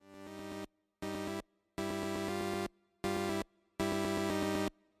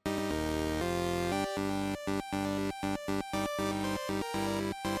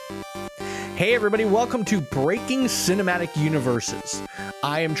Hey everybody, welcome to Breaking Cinematic Universes.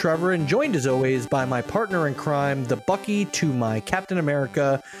 I am Trevor, and joined as always by my partner in crime, the Bucky to my Captain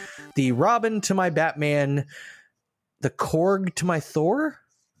America, the Robin to my Batman, the Korg to my Thor?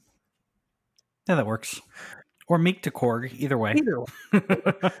 Yeah, that works. Or Meek to Korg, either way.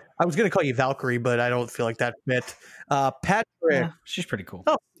 I was going to call you Valkyrie, but I don't feel like that fit. Patrick. Yeah, she's pretty cool.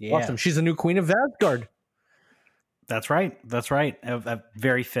 Oh, yeah. Awesome. She's the new Queen of Asgard. That's right.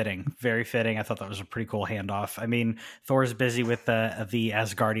 Very fitting. Very fitting. I thought that was a pretty cool handoff. I mean, Thor's busy with the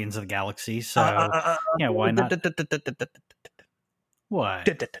Asgardians of the Galaxy, so yeah, why not? What?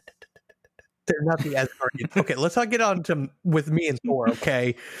 They're not the Asgardians. Okay, let's not get on to with me and Thor,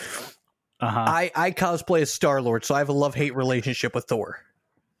 okay? Uh-huh. I cosplay as Star-Lord, so I have a love-hate relationship with Thor.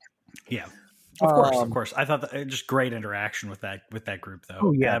 Yeah. Of course. I thought that just great interaction with that group, though.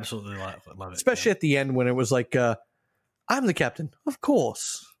 Oh, yeah. I absolutely love it. Especially at the end when it was like, I'm the captain. Of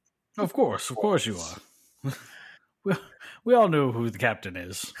course you are. we all know who the captain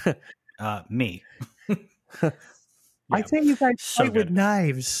is. Me. Yeah. I think you guys fight with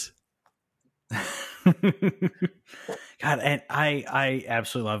knives. God, and I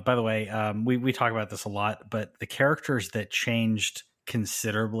absolutely love. By the way, we talk about this a lot, but the characters that changed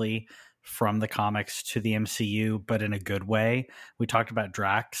considerably from the comics to the MCU, but in a good way. We talked about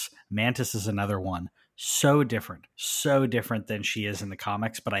Drax. Mantis is another one. So different than she is in the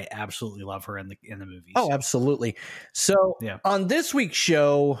comics, but I absolutely love her in the movies. Oh, absolutely. So on this week's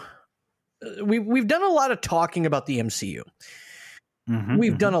show, we've done a lot of talking about the MCU.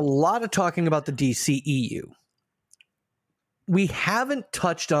 We've done a lot of talking about the DCEU. We haven't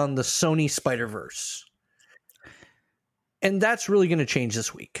touched on the Sony Spider-Verse. And that's really going to change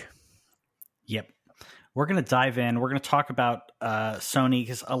this week. Yep. We're going to dive in. We're going to talk about Sony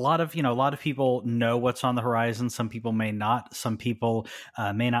because a lot of people know what's on the horizon. Some people may not. Some people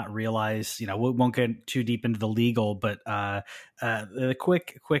may not realize. We won't get too deep into the legal, but the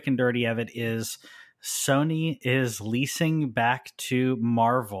quick and dirty of it is Sony is leasing back to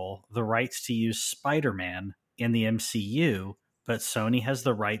Marvel the rights to use Spider-Man in the MCU, but Sony has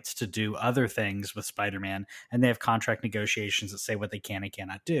the rights to do other things with Spider-Man, and they have contract negotiations that say what they can and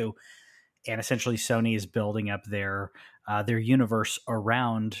cannot do. And essentially, Sony is building up their universe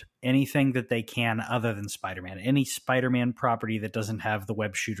around anything that they can other than Spider-Man. Any Spider-Man property that doesn't have the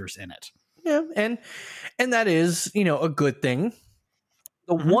web shooters in it. Yeah, and that is, a good thing.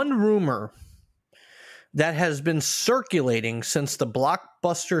 The one rumor that has been circulating since the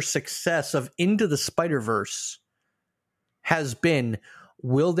blockbuster success of Into the Spider-Verse has been,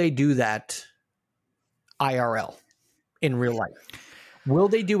 will they do that IRL, in real life? Will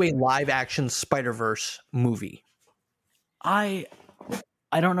they do a live-action Spider-Verse movie? I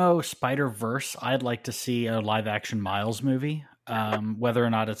don't know Spider-Verse. I'd like to see a live-action Miles movie. Whether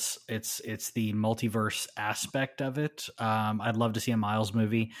or not it's the multiverse aspect of it, I'd love to see a Miles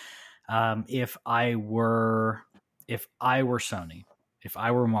movie. If I were Sony, if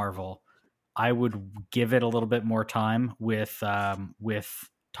I were Marvel, I would give it a little bit more time with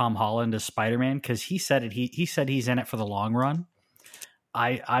Tom Holland as Spider-Man, because he said it. He said he's in it for the long run.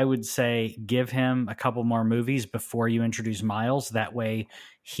 I would say give him a couple more movies before you introduce Miles. That way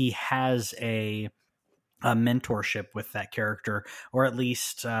he has a mentorship with that character, or at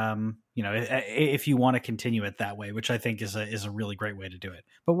least, if you want to continue it that way, which I think is a really great way to do it.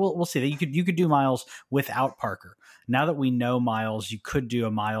 But we'll see that you could do Miles without Parker. Now that we know Miles, you could do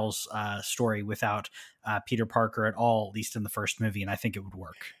a Miles story without Peter Parker at all, at least in the first movie, and I think it would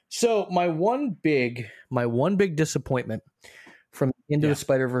work. So my one big disappointment from Into the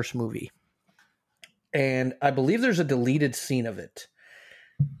Spider-Verse movie, and I believe there's a deleted scene of it,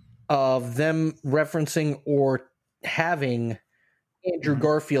 of them referencing or having Andrew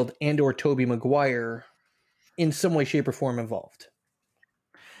Garfield and or Tobey Maguire in some way, shape, or form involved.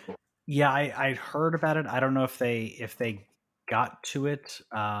 Yeah, I heard about it. I don't know if they got to it,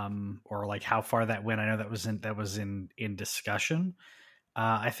 or like how far that went. I know that was in discussion.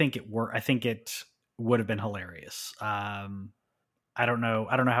 I think it would have been hilarious. I don't know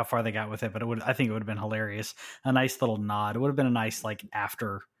how far they got with it, but I think it would have been hilarious. A nice little nod. It would have been a nice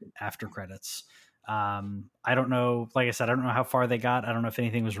after credits. I don't know. Like I said, I don't know how far they got. I don't know if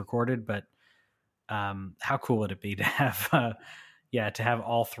anything was recorded, but how cool would it be to have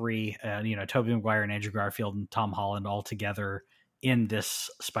all three, Tobey Maguire and Andrew Garfield and Tom Holland all together in this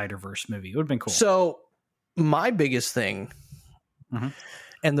Spider-Verse movie? It would have been cool. So my biggest thing,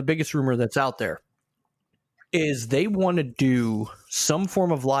 and the biggest rumor that's out there, is they want to do some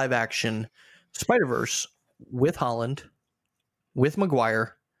form of live action Spider-Verse with Holland, with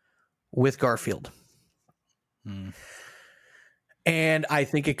Maguire, with Garfield. And I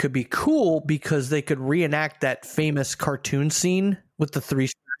think it could be cool because they could reenact that famous cartoon scene with the three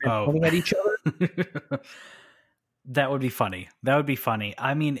Spider-Men pointing at each other. That would be funny.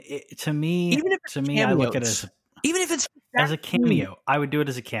 I mean, to me, I look at it as even if it's as a cameo. I would do it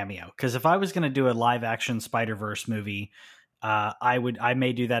as a cameo because if I was going to do a live action Spider-Verse movie, I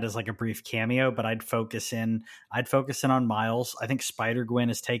may do that as like a brief cameo, but I'd focus in on Miles. I think Spider-Gwen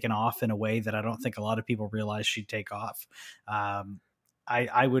has taken off in a way that I don't think a lot of people realize she'd take off.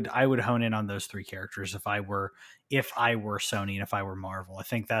 I would hone in on those three characters if I were Sony and if I were Marvel. I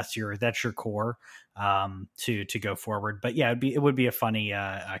think that's your core to go forward. But yeah, it would be a funny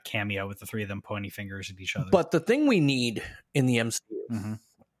cameo with the three of them pointing fingers at each other. But the thing we need in the MCU,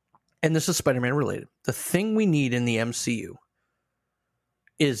 and this is Spider-Man related, the thing we need in the MCU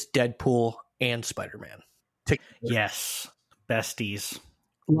is Deadpool and Spider-Man. Yes, besties,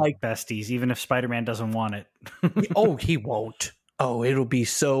 besties. Even if Spider-Man doesn't want it. Oh, he won't. Oh, it'll be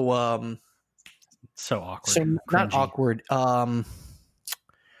so awkward. So not awkward. I'm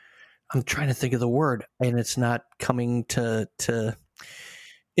trying to think of the word, and it's not coming to.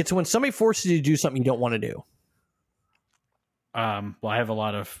 It's when somebody forces you to do something you don't want to do. Well, I have a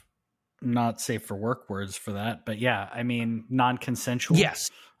lot of not safe for work words for that, but yeah, I mean, non-consensual. Yes,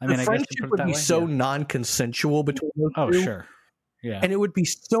 I mean, the friendship would be so non-consensual between those two. Oh, sure, yeah, and it would be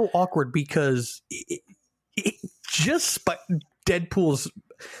so awkward because it just Deadpool's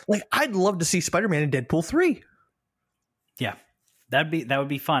like I'd love to see Spider-Man in Deadpool 3. Yeah. That would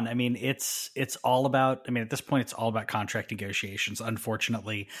be fun. I mean, it's all about. I mean, at this point, it's all about contract negotiations.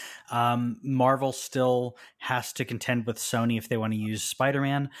 Unfortunately, Marvel still has to contend with Sony if they want to use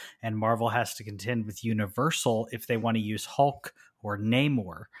Spider-Man, and Marvel has to contend with Universal if they want to use Hulk or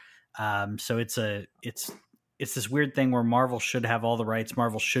Namor. So it's this weird thing where Marvel should have all the rights.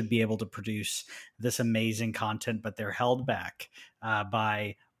 Marvel should be able to produce this amazing content, but they're held back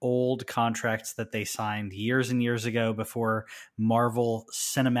by old contracts that they signed years and years ago before Marvel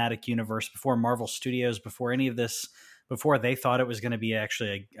Cinematic Universe, before Marvel Studios, before any of this, before they thought it was going to be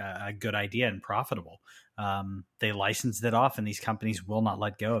actually a good idea and profitable. They licensed it off, and these companies will not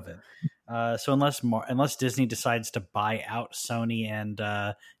let go of it. So unless Disney decides to buy out Sony and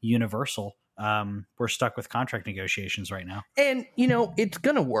Universal, we're stuck with contract negotiations right now. And, it's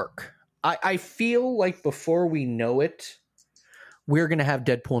going to work. I feel like before we know it, we're going to have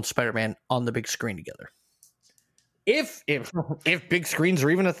Deadpool and Spider-Man on the big screen together. If big screens are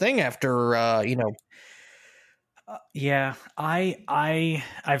even a thing after, Yeah,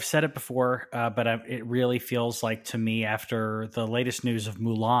 I've said it before, but it really feels like to me after the latest news of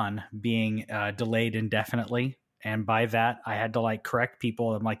Mulan being delayed indefinitely. And by that, I had to correct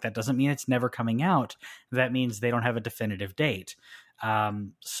people. I'm like, that doesn't mean it's never coming out. That means they don't have a definitive date.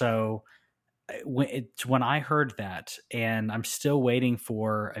 So when I heard that, and I'm still waiting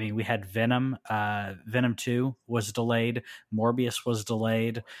for, I mean, we had Venom 2 was delayed. Morbius was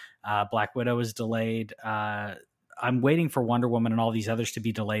delayed. Black Widow was delayed. I'm waiting for Wonder Woman and all these others to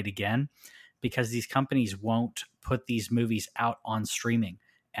be delayed again because these companies won't put these movies out on streaming.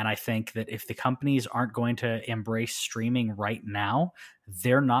 And I think that if the companies aren't going to embrace streaming right now,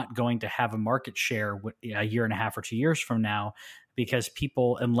 they're not going to have a market share a year and a half or 2 years from now, because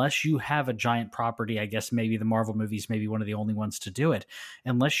people, unless you have a giant property, I guess maybe the Marvel movies may be one of the only ones to do it.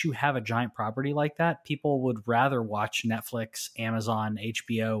 Unless you have a giant property like that, people would rather watch Netflix, Amazon,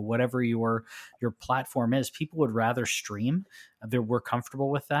 HBO, whatever your platform is. People would rather stream. We're comfortable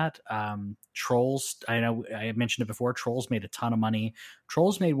with that. Trolls, I know I mentioned it before, Trolls made a ton of money.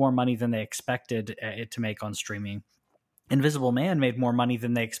 Trolls made more money than they expected it to make on streaming. Invisible Man made more money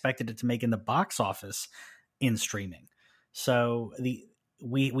than they expected it to make in the box office in streaming. So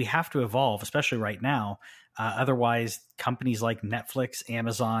we have to evolve, especially right now. Otherwise, companies like Netflix,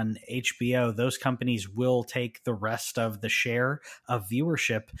 Amazon, HBO, those companies will take the rest of the share of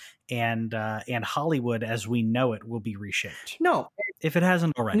viewership, and Hollywood, as we know it, will be reshaped. No, if it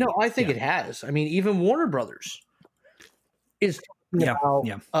hasn't already. No, I think it has. I mean, even Warner Brothers is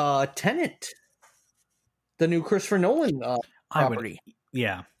talking about Tenet, the new Christopher Nolan property.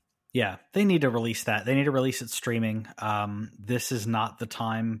 Yeah, they need to release that. They need to release it streaming. This is not the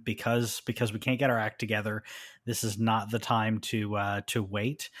time because we can't get our act together. This is not the time to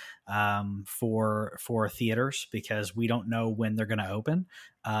wait for theaters because we don't know when they're going to open.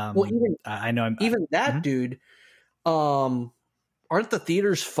 Dude. Aren't the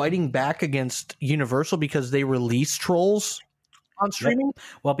theaters fighting back against Universal because they released Trolls on streaming? Yep.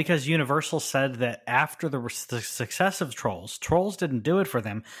 Well, because Universal said that after the success of Trolls didn't do it for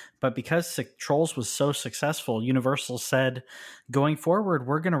them, but because Trolls was so successful, Universal said, going forward,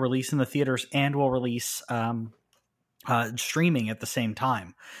 we're going to release in the theaters and we'll release streaming at the same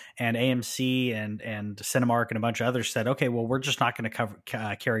time, and AMC and Cinemark and a bunch of others said, okay, well, we're just not going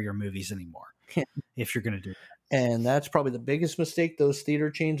to carry your movies anymore if you're going to do that. And that's probably the biggest mistake those theater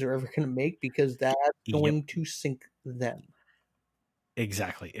chains are ever going to make, because that's going to sink them.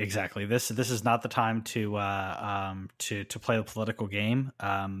 Exactly. This is not the time to play the political game.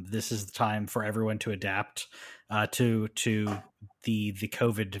 This is the time for everyone to adapt to the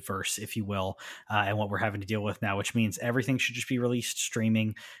COVID verse, if you will, and what we're having to deal with now, which means everything should just be released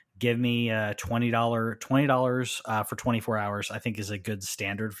streaming. Give me $20 for 24 hours. I think is a good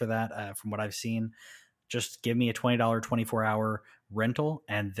standard for that. From what I've seen, just give me a $20 24-hour rental,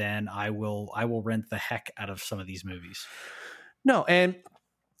 and then I will rent the heck out of some of these movies. No, and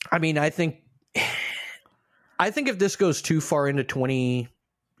I mean, I think if this goes too far into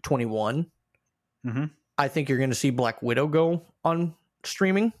 2021, I think you're going to see Black Widow go on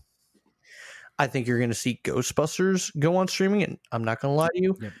streaming. I think you're going to see Ghostbusters go on streaming, and I'm not going to lie to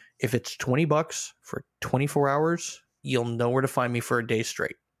you. Yep. If it's $20 for 24 hours, you'll know where to find me for a day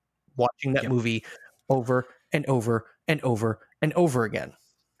straight, watching that movie over and over and over and over again.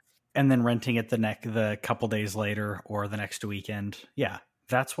 And then renting it the couple days later or the next weekend. Yeah,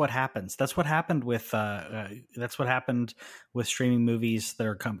 that's what happens. That's what happened with streaming movies that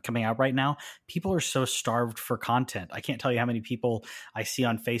are coming out right now. People are so starved for content. I can't tell you how many people I see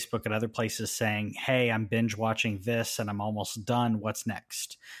on Facebook and other places saying, "Hey, I'm binge watching this and I'm almost done. What's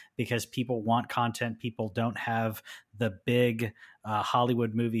next?" Because people want content. People don't have the big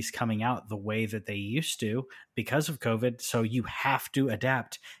Hollywood movies coming out the way that they used to because of COVID. So you have to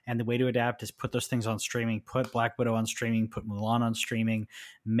adapt. And the way to adapt is put those things on streaming, put Black Widow on streaming, put Mulan on streaming,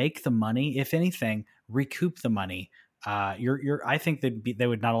 make the money. If anything, recoup the money. I think they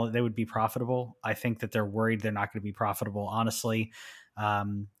would be profitable. I think that they're worried they're not going to be profitable. Honestly,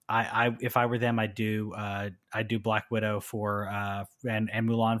 if I were them, I'd do Black Widow for and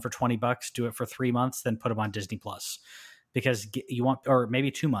Mulan for $20. Do it for 3 months, then put them on Disney Plus, because you want, or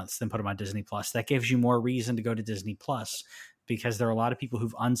maybe 2 months, then put them on Disney Plus. That gives you more reason to go to Disney Plus, because there are a lot of people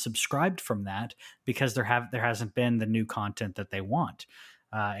who've unsubscribed from that because there hasn't been the new content that they want,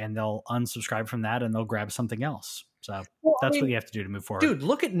 and they'll unsubscribe from that and they'll grab something else. So what you have to do to move forward. Dude,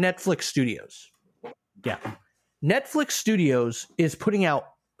 look at Netflix Studios. Yeah. Netflix Studios is putting out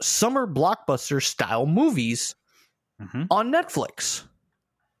summer blockbuster style movies on Netflix.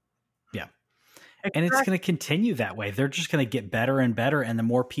 Yeah. And it's going to continue that way. They're just going to get better and better, and the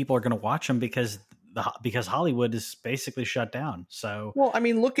more people are going to watch them because Hollywood is basically shut down. So, well, I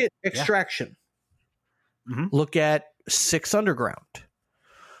mean, look at Extraction. Yeah. Look at Six Underground.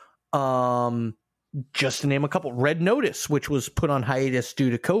 Just to name a couple, Red Notice, which was put on hiatus due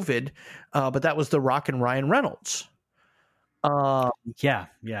to COVID, but that was The Rock and Ryan Reynolds. Yeah.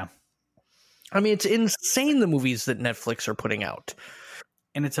 I mean, it's insane, the movies that Netflix are putting out,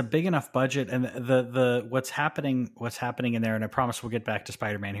 and it's a big enough budget. And the what's happening in there. And I promise we'll get back to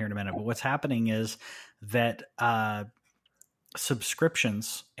Spider-Man here in a minute. But what's happening is that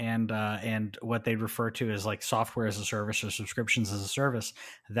subscriptions and what they refer to as like software as a service or subscriptions as a service,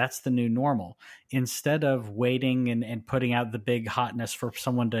 that's the new normal. Instead of waiting and putting out the big hotness for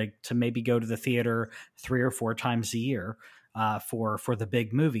someone to maybe go to the theater 3 or 4 times a year for the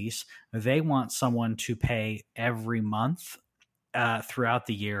big movies, they want someone to pay every month throughout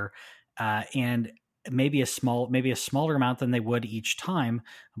the year, and maybe a smaller amount than they would each time.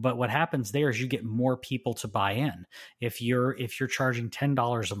 But what happens there is you get more people to buy in. If you're charging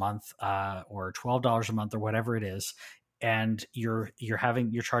 $10 a month or $12 a month or whatever it is, and you're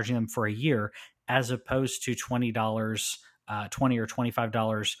charging them for a year, as opposed to $20 or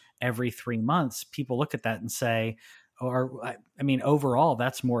 $25 every 3 months, people look at that and say, or I mean, overall,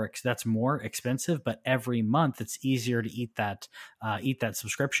 that's more expensive, but every month it's easier to eat that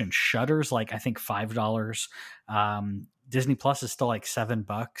subscription. Shudder's like, I think $5. Disney Plus is still like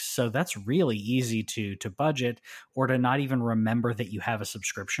 $7, so that's really easy to budget or to not even remember that you have a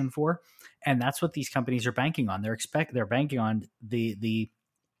subscription for. And that's what these companies are banking on. They're banking on the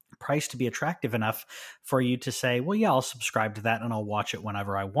price to be attractive enough for you to say, well, yeah, I'll subscribe to that and I'll watch it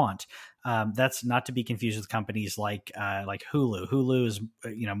whenever I want. That's not to be confused with companies like Hulu. Hulu is,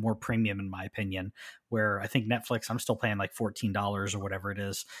 more premium in my opinion, where I think Netflix, I'm still paying like $14 or whatever it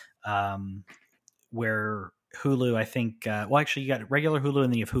is. Where Hulu, I think, actually you got regular Hulu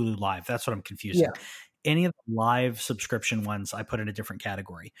and then you have Hulu Live. That's what I'm confusing. Yeah. Any of the live subscription ones I put in a different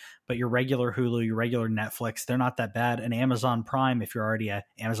category, but your regular Hulu, your regular Netflix, they're not that bad. And Amazon Prime, if you're already an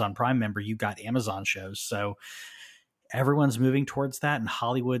Amazon Prime member, you got Amazon shows. So everyone's moving towards that, and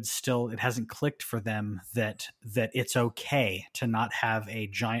Hollywood still, it hasn't clicked for them that it's okay to not have a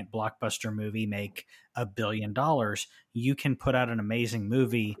giant blockbuster movie make $1 billion. You can put out an amazing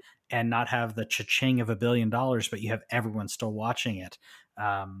movie and not have the cha-ching of $1 billion, but you have everyone still watching it.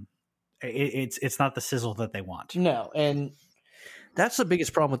 It's not the sizzle that they want. No, and that's the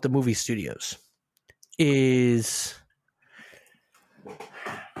biggest problem with the movie studios is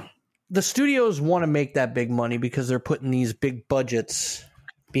the studios want to make that big money because they're putting these big budgets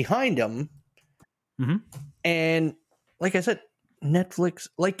behind them. Mm-hmm. And like I said, Netflix,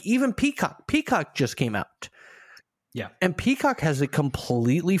 like even Peacock just came out. Yeah. And Peacock has a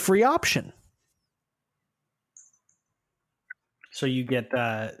completely free option. So you get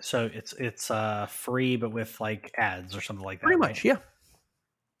so it's free, but with like ads or something like that. Pretty much, yeah.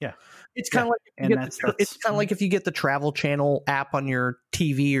 Yeah. It's kind of like it's kind of like if you get the Travel Channel app on your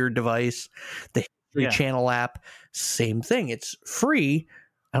TV or device, the History Channel app, same thing. It's free.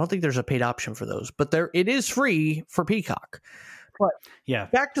 I don't think there's a paid option for those, but it is free for Peacock. But yeah,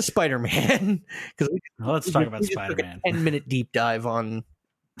 back to Spider-Man, because let's talk about Spider-Man. 10-minute deep dive on.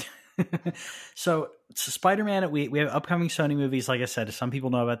 So Spider-Man, we have upcoming Sony movies. Like I said, some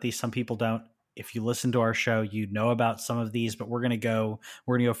people know about these, some people don't. If you listen to our show, you know about some of these, but we're gonna go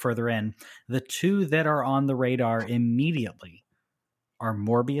further in. The two that are on the radar immediately are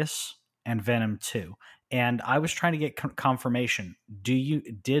Morbius and Venom 2. And I was trying to get confirmation.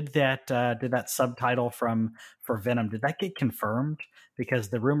 Did that subtitle for Venom, did that get confirmed? Because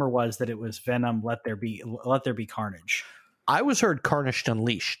the rumor was that it was Venom, Let There Be Carnage. I was heard Carnage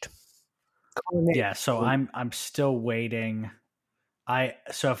Unleashed. Yeah, so I'm still waiting.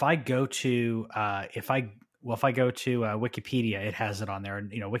 If I go to Wikipedia, it has it on there,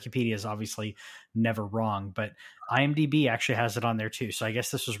 and Wikipedia is obviously never wrong, but IMDb actually has it on there too. So I guess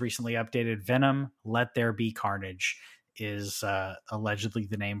this was recently updated. Venom, Let There Be Carnage is allegedly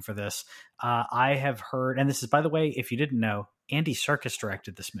the name for this. I have heard, and this is, by the way, if you didn't know, Andy Serkis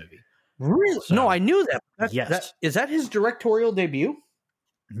directed this movie. Really? So, no, I knew that. Yes. Is that his directorial debut?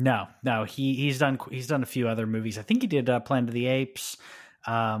 No, he's done a few other movies. I think he did Planet of the Apes.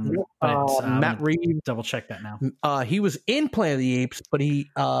 Matt Reeves, double check that now. He was in Planet of the Apes, but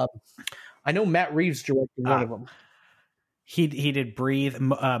I know Matt Reeves directed one of them. He did Breathe,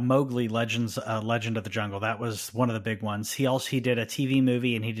 Mowgli, Legend of the Jungle. That was one of the big ones. He did a TV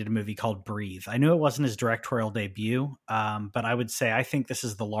movie, and he did a movie called Breathe. I knew it wasn't his directorial debut, but I would say I think this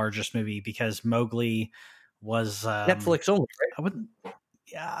is the largest movie because Mowgli was Netflix only, right? I wouldn't.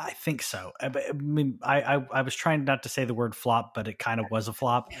 Yeah, I think so. I mean, I was trying not to say the word flop, but it kind of was a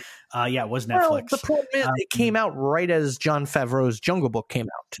flop. Yeah, it was Netflix. Well, the problem is it came out right as Jon Favreau's Jungle Book came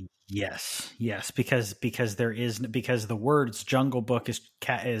out. Yes, because the words Jungle Book is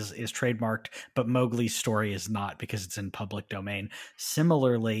trademarked, but Mowgli's story is not because it's in public domain.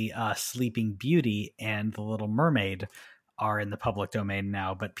 Similarly, Sleeping Beauty and The Little Mermaid are in the public domain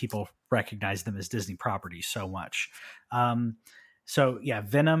now, but people recognize them as Disney properties so much. So yeah,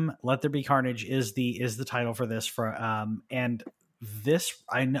 Venom, Let There Be Carnage is the title for this. And this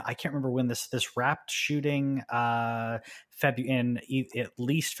I can't remember when this wrapped shooting in at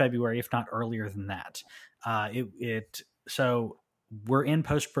least February, if not earlier than that. So we're in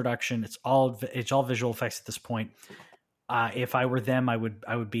post production. It's all visual effects at this point. If I were them, I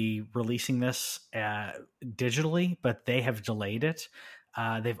would be releasing this digitally, but they have delayed it.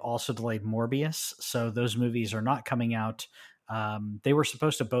 They've also delayed Morbius, so those movies are not coming out. They were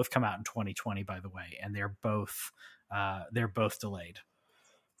supposed to both come out in 2020, by the way, and they're both delayed.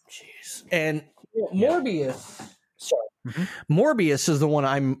 Jeez. And Morbius, Morbius is the one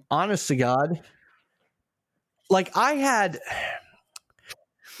I'm honest to God. Like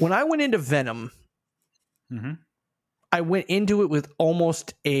when I went into Venom, I went into it with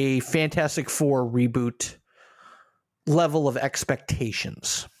almost a Fantastic Four reboot level of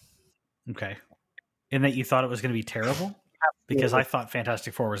expectations. Okay. And that you thought it was going to be terrible? Because I thought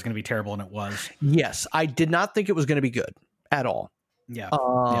Fantastic Four was going to be terrible, and it was. Yes, I did not think it was going to be good at all. Yeah.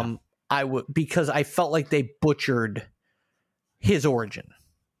 Because I felt like they butchered his origin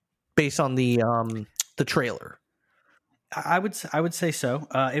based on the trailer. I would say so.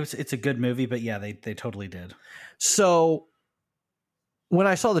 It's a good movie, but yeah, they totally did. So when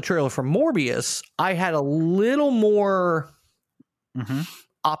I saw the trailer for Morbius, I had a little more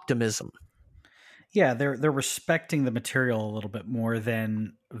optimism. Yeah, they're respecting the material a little bit more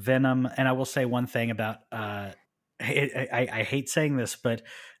than Venom. And I will say one thing about I hate saying this, but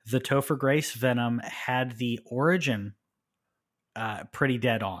the Topher Grace Venom had the origin pretty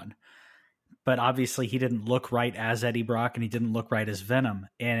dead on. But obviously he didn't look right as Eddie Brock, and he didn't look right as Venom.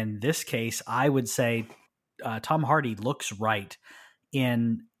 And in this case, I would say Tom Hardy looks right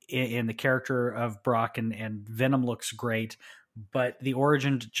in the character of Brock, and Venom looks great, but the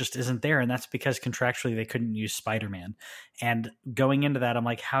origin just isn't there. And that's because contractually they couldn't use Spider-Man. And going into that, I'm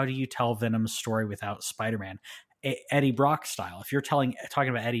like, how do you tell Venom's story without Spider-Man? Eddie Brock style. If you're talking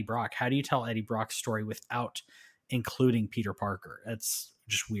about Eddie Brock, how do you tell Eddie Brock's story without including Peter Parker? That's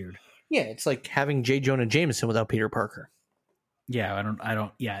just weird. Yeah, it's like having J. Jonah Jameson without Peter Parker. Yeah, I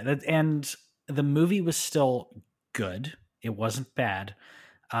don't. Yeah, and the movie was still good. It wasn't bad.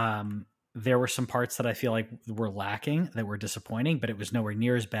 There were some parts that I feel like were lacking, that were disappointing, but it was nowhere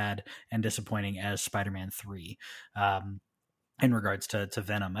near as bad and disappointing as Spider-Man 3 in regards to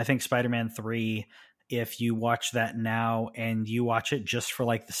Venom. I think Spider-Man 3, if you watch that now and you watch it just for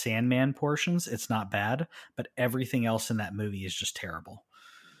like the Sandman portions, it's not bad, but everything else in that movie is just terrible.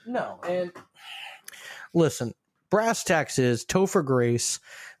 No, and listen, brass tacks is Topher Grace.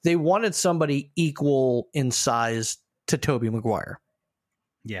 They wanted somebody equal in size to Tobey Maguire.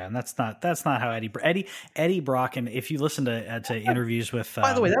 Yeah, and that's not how Eddie Brock, and if you listen to interviews with,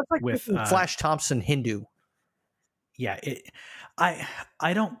 by the way, that's like with Flash Thompson Hindu. Yeah,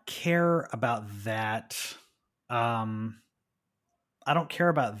 I don't care about that. I don't care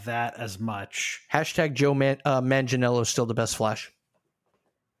about that as much. Hashtag Joe Manganiello is still the best Flash.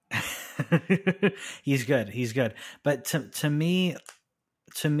 He's good. But to me,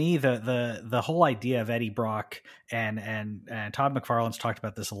 the whole idea of Eddie Brock and Todd McFarlane's talked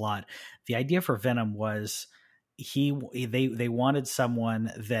about this a lot. The idea for Venom was they wanted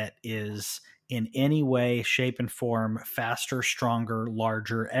someone that is in any way, shape, and form faster, stronger,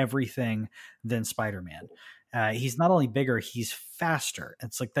 larger, everything than Spider-Man. He's not only bigger, he's faster.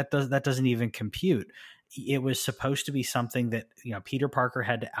 It's like that doesn't even compute. It was supposed to be something that, you know, Peter Parker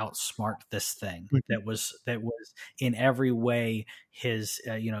had to outsmart this thing that was in every way his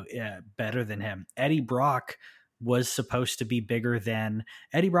better than him. Eddie Brock was supposed to be bigger than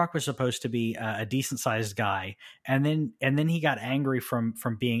Eddie Brock was supposed to be a decent sized guy, and then he got angry from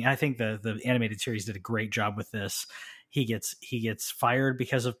being. I think the animated series did a great job with this. He gets fired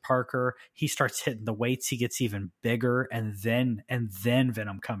because of Parker. He starts hitting the weights. He gets even bigger, and then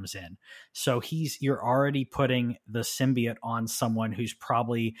Venom comes in. So you're already putting the symbiote on someone who's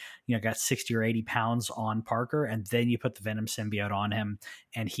probably, you know, got 60 or 80 pounds on Parker, and then you put the Venom symbiote on him,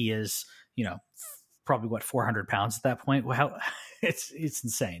 and he is, you know, probably 400 pounds at that point. Well, it's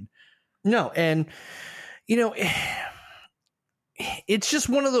insane. No, and you know, it's just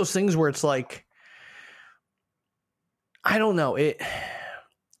one of those things where it's like, I don't know.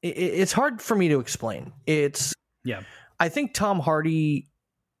 It's hard for me to explain. I think Tom Hardy,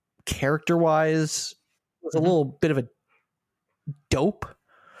 character-wise, was a little bit of a dope.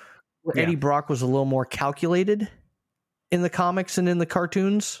 Where Eddie Brock was a little more calculated in the comics and in the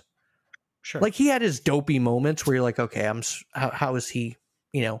cartoons. Sure. Like, he had his dopey moments where you're like, okay, how is he,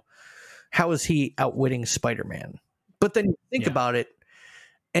 you know, how is he outwitting Spider-Man? But then you think about it,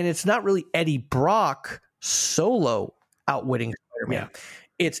 and it's not really Eddie Brock solo outwitting Spider-Man.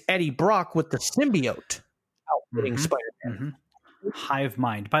 It's Eddie Brock with the symbiote outwitting Spider-Man. Hive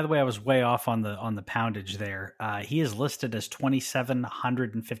mind. By the way, I was way off on the poundage there. He is listed as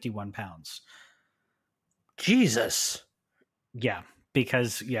 2,751 pounds. Jesus. Yeah,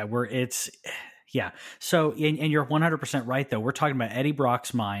 because So, and you're 100% right though. We're talking about Eddie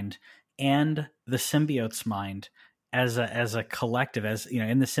Brock's mind and the symbiote's mind as a collective, as you know,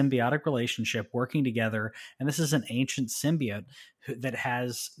 in the symbiotic relationship, working together. And this is an ancient symbiote that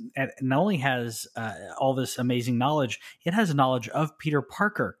not only has all this amazing knowledge, it has knowledge of Peter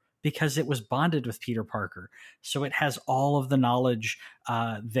Parker because it was bonded with Peter Parker. So it has all of the knowledge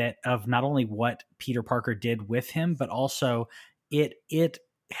that of not only what Peter Parker did with him, but also it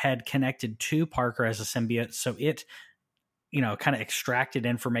had connected to Parker as a symbiote. So it, you know, kind of extracted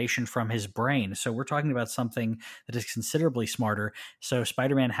information from his brain. So we're talking about something that is considerably smarter. So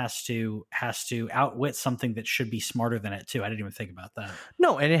Spider-Man has to outwit something that should be smarter than it too. I didn't even think about that.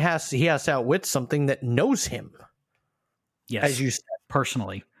 No, and he has to outwit something that knows him. Yes, as you said,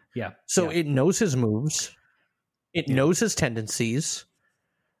 personally. Yeah. So it knows his moves. It knows his tendencies.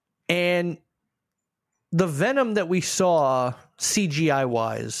 And the Venom that we saw CGI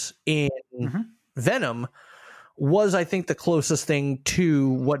wise in Venom was, I think, the closest thing to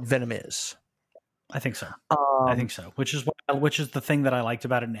what Venom is. I think so. Which is the thing that I liked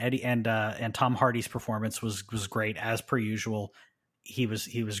about it. And Eddie and Tom Hardy's performance was great as per usual. He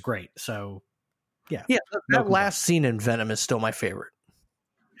was great. So yeah. That last scene in Venom is still my favorite.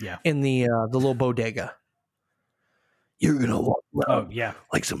 Yeah. In the little bodega. You're gonna walk around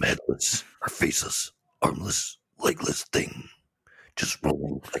like some headless or faceless, armless, legless thing, just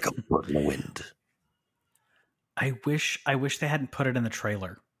rolling like a bird in the wind. I wish they hadn't put it in the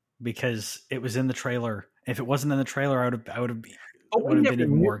trailer, because it was in the trailer. If it wasn't in the trailer, I would have been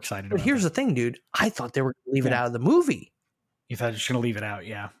even more excited. But here's the thing, dude. I thought they were going to leave it out of the movie. You thought just going to leave it out,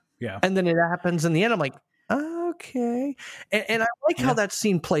 yeah. And then it happens in the end. I'm like, okay. And I like how that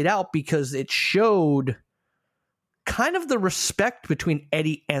scene played out, because it showed kind of the respect between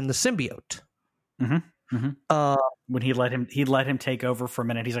Eddie and the symbiote. Mm-hmm. Mm-hmm. When he let him take over for a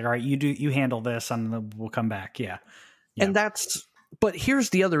minute, he's like, all right, you handle this, and then we'll come back. Yeah. And but here's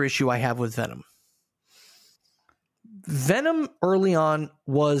the other issue I have with Venom. Venom early on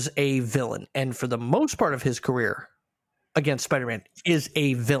was a villain, and for the most part of his career against Spider-Man is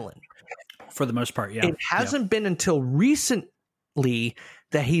a villain. For the most part, yeah. It hasn't been until recently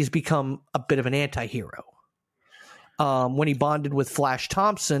that he's become a bit of an anti-hero. When he bonded with Flash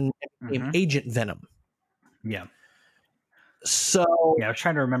Thompson and became Agent Venom. Yeah. So I was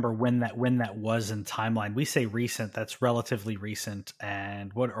trying to remember when that was in timeline. We say recent, that's relatively recent.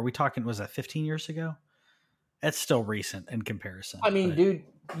 And what are we talking? Was that 15 years ago? That's still recent in comparison. I mean, dude,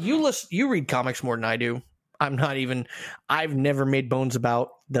 you read comics more than I do. I've never made bones about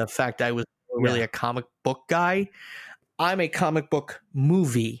the fact I was really a comic book guy. I'm a comic book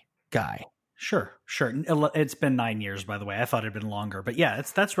movie guy. Sure. It's been 9 years, by the way. I thought it'd been longer, but yeah,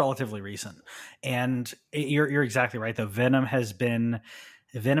 that's relatively recent. And you're exactly right, though. Venom has been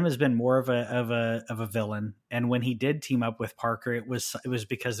more of a villain. And when he did team up with Parker, it was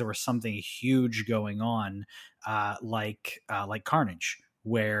because there was something huge going on, like Carnage,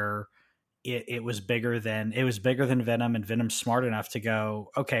 where it was bigger than Venom, and Venom's smart enough to go,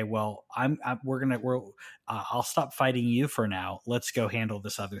 okay, well, I'll stop fighting you for now. Let's go handle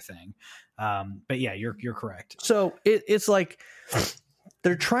this other thing. But yeah, you're correct. So it's like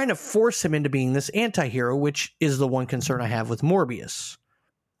they're trying to force him into being this anti-hero, which is the one concern I have with Morbius.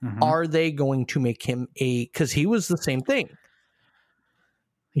 Mm-hmm. Are they going to make him because he was the same thing.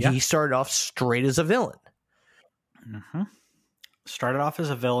 Yeah. He started off straight as a villain. Mm-hmm. Started off as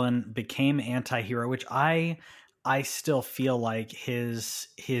a villain, became anti-hero, which I still feel like his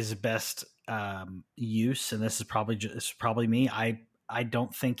best use, and this is probably me. I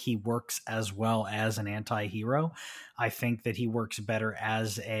don't think he works as well as an anti-hero. I think that he works better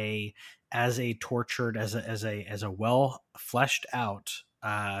as a tortured, as a well fleshed out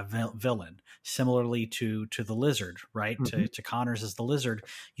villain, similarly to the Lizard, right? Mm-hmm. To Connors as the Lizard.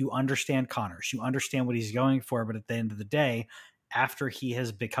 You understand Connors, you understand what he's going for, but at the end of the day, after he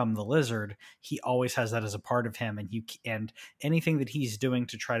has become the Lizard, he always has that as a part of him, and anything that he's doing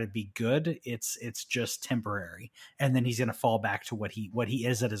to try to be good, it's just temporary, and then he's going to fall back to what he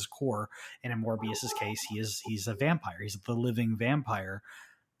is at his core. And in Morbius's case, he's a vampire. He's the living vampire.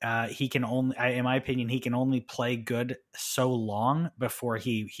 He can only, in my opinion, he can only play good so long before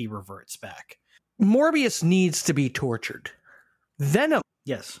he reverts back. Morbius needs to be tortured. Venom,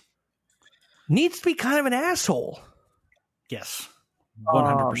 yes, needs to be kind of an asshole. Yes,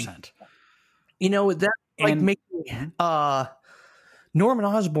 100%. That making Norman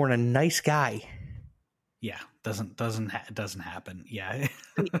Osborn a nice guy. Yeah, doesn't happen. Yeah,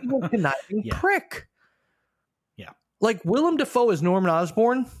 evil conniving prick. Yeah, like Willem Dafoe as Norman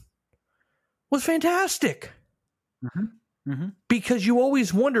Osborn was fantastic. Mm-hmm. Mm-hmm. Because you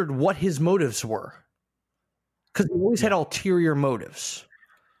always wondered what his motives were, because he always had ulterior motives.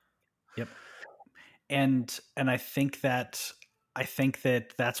 Yep. And I think that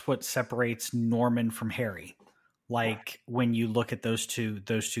that's what separates Norman from Harry. Like when you look at those two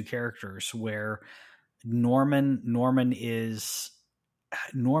characters, where Norman's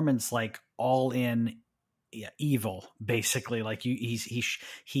like all in evil, basically. Like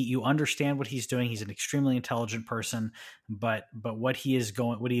you understand what he's doing. He's an extremely intelligent person, but what he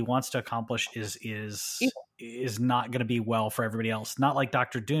wants to accomplish is not going to be well for everybody else. Not like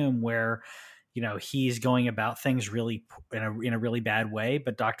Dr. Doom, where he's going about things really in a really bad way,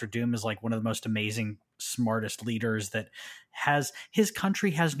 but Dr. Doom is like one of the most amazing, smartest leaders that his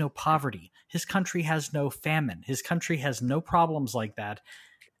country has no poverty. His country has no famine. His country has no problems like that.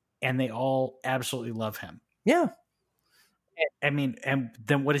 And they all absolutely love him. Yeah. I mean, and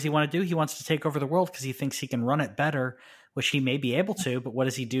then what does he want to do? He wants to take over the world because he thinks he can run it better, which he may be able to, but what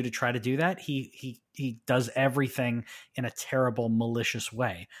does he do to try to do that? He does everything in a terrible, malicious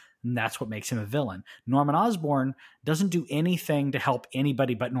way. And that's what makes him a villain. Norman Osborn doesn't do anything to help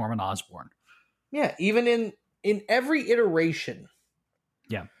anybody but Norman Osborn. Yeah, even in every iteration.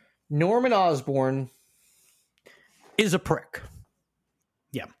 Yeah. Norman Osborn is a prick.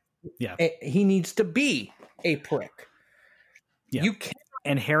 Yeah. Yeah. He needs to be a prick. Yeah. You cannot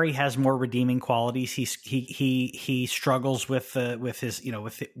and Harry has more redeeming qualities. He struggles with his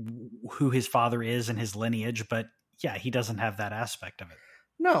with who his father is and his lineage, but yeah, he doesn't have that aspect of it.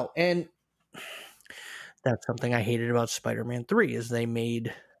 No, and that's something I hated about Spider-Man 3 is they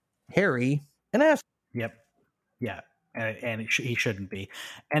made Harry an ass. Yep. Yeah. And he shouldn't be.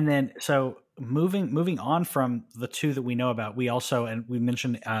 And then, so moving on from the two that we know about, we also, and we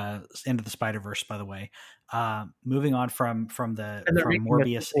mentioned Into the Spider-Verse, by the way, moving on from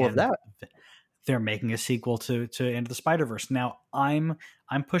Morbius, and that. They're making a sequel to Into the Spider-Verse. Now I'm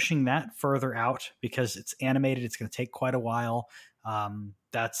pushing that further out because it's animated. It's going to take quite a while.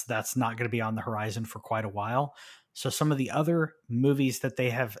 That's not going to be on the horizon for quite a while. So some of the other movies that they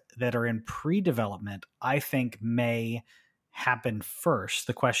have that are in pre-development, I think may happen first.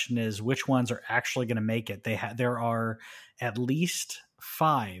 The question is which ones are actually going to make it. There are at least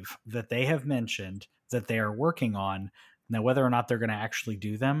 5 that they have mentioned that they are working on. Now, whether or not they're going to actually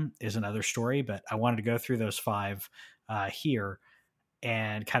do them is another story, but I wanted to go through those 5 here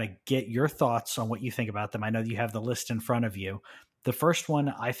and kind of get your thoughts on what you think about them. I know you have the list in front of you. The first one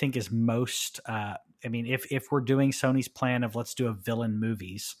I think is most, if we're doing Sony's plan of let's do a villain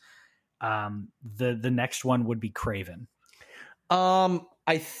movies, the next one would be Kraven. I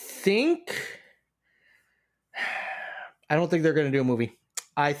don't think they're going to do a movie.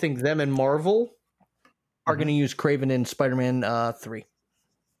 I think them and Marvel are going to use Kraven in Spider-Man 3.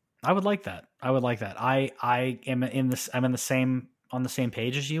 I would like that. I am on the same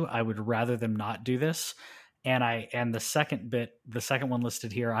page as you. I would rather them not do this. And the second one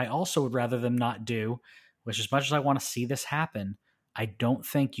listed here, I also would rather them not do, which as much as I want to see this happen, I don't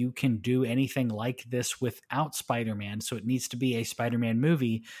think you can do anything like this without Spider-Man. So it needs to be a Spider-Man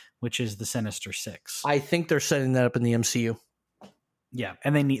movie, which is the Sinister Six. I think they're setting that up in the MCU. Yeah,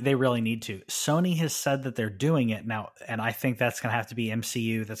 and they really need to. Sony has said that they're doing it now, and I think that's going to have to be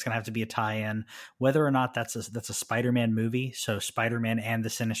MCU. That's going to have to be a tie-in. Whether or not that's a Spider-Man movie, so Spider-Man and the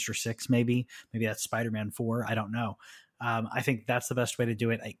Sinister Six, maybe that's Spider-Man 4. I don't know. I think that's the best way to do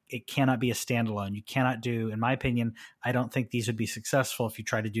it. It cannot be a standalone. You cannot do, in my opinion, I don't think these would be successful if you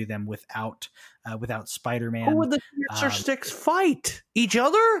try to do them without Spider-Man. Who would the Sinister Six fight? Each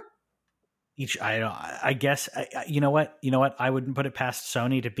other? I guess you know what I wouldn't put it past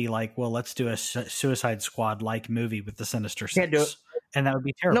Sony to be like, well, let's do a Suicide Squad like movie with the Sinister Six. Can't do it, and that would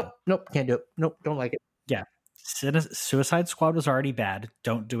be terrible. Nope, can't do it. Nope, don't like it. Yeah, Suicide Squad was already bad.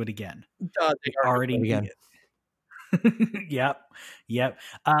 Don't do it again. They already need it. Yep.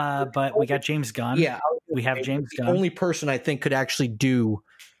 But we got James Gunn. Yeah, we have James Gunn. The only person I think could actually do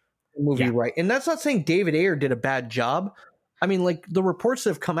the movie right, and that's not saying David Ayer did a bad job. I mean, like the reports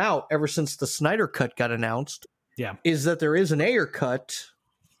that have come out ever since the Snyder cut got announced, is that there is an Ayer cut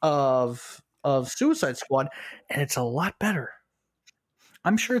of Suicide Squad, and it's a lot better.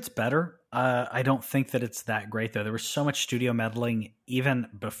 I'm sure it's better. I don't think that it's that great though. There was so much studio meddling even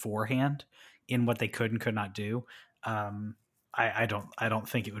beforehand in what they could and could not do. I don't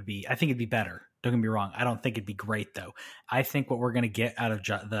think it would be. I think it'd be better. Don't get me wrong. I don't think it'd be great though. I think what we're going to get out of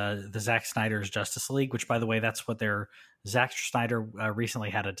the Zack Snyder's Justice League, which by the way, that's what Zack Snyder recently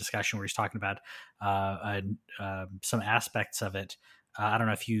had a discussion where he's talking about some aspects of it. I don't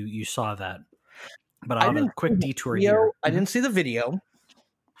know if you saw that, but I'll have a quick detour here. I didn't see the video.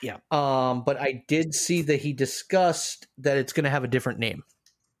 Yeah. But I did see that he discussed that it's going to have a different name.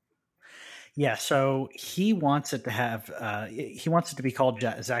 Yeah, so he wants it to be called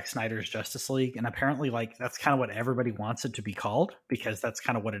Zack Snyder's Justice League, and apparently, like that's kind of what everybody wants it to be called because that's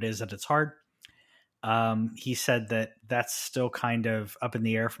kind of what it is at its heart. He said that that's still kind of up in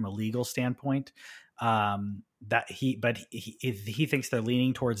the air from a legal standpoint. But he thinks they're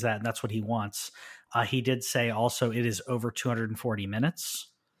leaning towards that, and that's what he wants. He did say also it is over 240 minutes.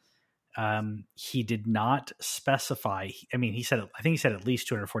 He did not specify. I mean, I think he said at least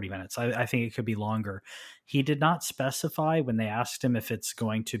 240 minutes. I think it could be longer. He did not specify when they asked him if it's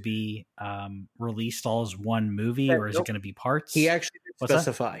going to be released all as one movie or is it going to be parts. He actually did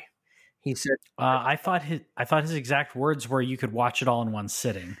specify. He said, I thought his exact words were you could watch it all in one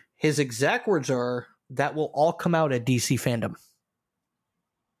sitting. His exact words are that will all come out at DC Fandom.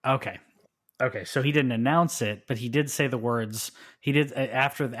 Okay, so he didn't announce it, but he did say the words. He did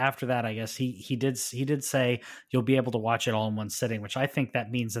after that. I guess he did say you'll be able to watch it all in one sitting, which I think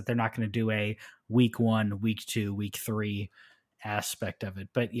that means that they're not going to do a week 1, week 2, week 3 aspect of it.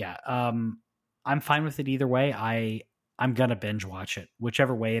 But yeah, I'm fine with it either way. I'm gonna binge watch it,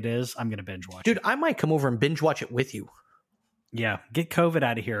 whichever way it is. I'm gonna binge watch it. Dude, I might come over and binge watch it with you. Yeah, get COVID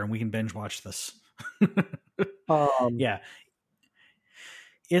out of here and we can binge watch this. Yeah.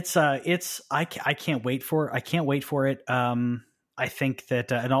 It's I can't wait for it. I I think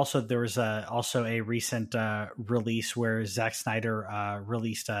that, and also there was also a recent release where Zack Snyder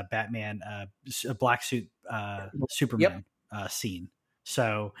released a Batman, a black suit Superman scene.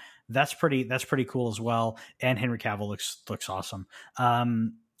 So that's pretty cool as well. And Henry Cavill looks awesome.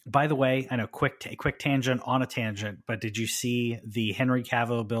 By the way, I know quick tangent on a tangent, but did you see the Henry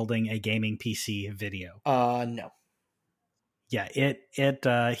Cavill building a gaming PC video? No. Yeah,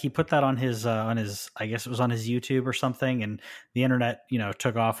 he put that on his I guess it was on his YouTube or something, and the internet,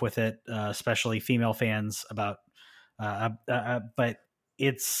 took off with it, especially female fans but I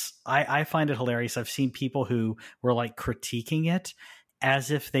find it hilarious. I've seen people who were like critiquing it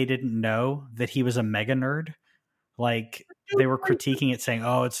as if they didn't know that he was a mega nerd. Like they were critiquing it saying,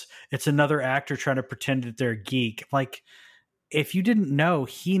 "Oh, it's another actor trying to pretend that they're a geek." Like, if you didn't know,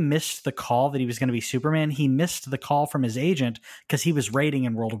 he missed the call that he was going to be Superman. He missed the call from his agent because he was raiding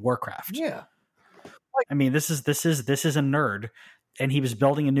in World of Warcraft. Yeah. I mean, this is a nerd, and he was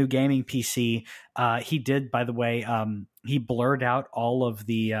building a new gaming PC. He did, by the way, he blurred out all of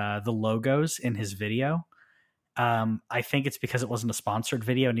the logos in his video. I think it's because it wasn't a sponsored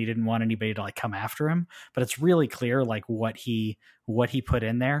video and he didn't want anybody to like come after him, but it's really clear like what he put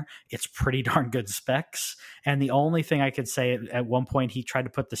in there. It's pretty darn good specs. And the only thing I could say, at one point he tried to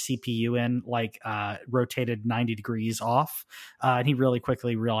put the CPU in like rotated 90 degrees off, and he really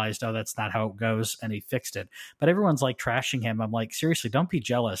quickly realized, oh, that's not how it goes, and he fixed it. But everyone's like trashing him. I'm like, seriously, don't be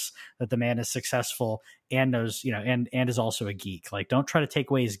jealous that the man is successful and knows, and is also a geek. Like, don't try to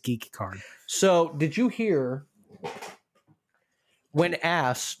take away his geek card. So did you hear when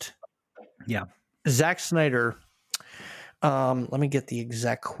asked, Zack Snyder, let me get the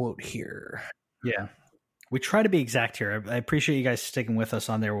exact quote here. Yeah, we try to be exact here. I appreciate you guys sticking with us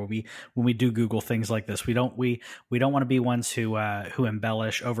on there when we do Google things like this. We don't want to be ones who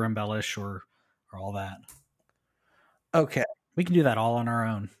embellish, over embellish, or all that. Okay, we can do that all on our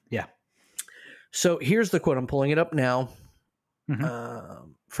own. Yeah. So here's the quote. I'm pulling it up now.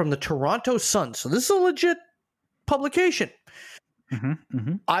 From the Toronto Sun. So this is a legit publication.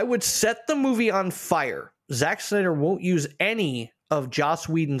 I would set the movie on fire. Zack Snyder won't use any of Joss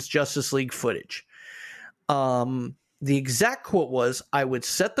Whedon's Justice League footage. The exact quote was, I would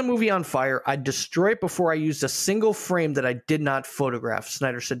set the movie on fire. I'd destroy it before I used a single frame that I did not photograph,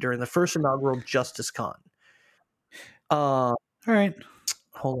 Snyder said during the first inaugural Justice Con. All right.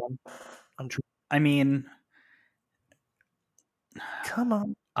 Hold on. I mean, come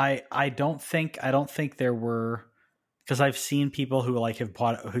on. I don't think there were, because I've seen people who like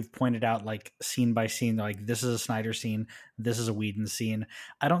who've pointed out like scene by scene, like this is a Snyder scene, this is a Whedon scene.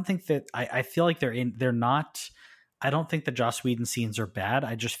 I don't think that I feel like they're not. I don't think the Joss Whedon scenes are bad.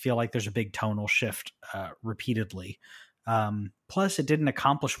 I just feel like there's a big tonal shift repeatedly. Plus, it didn't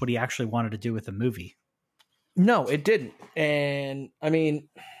accomplish what he actually wanted to do with the movie. No, it didn't. And I mean,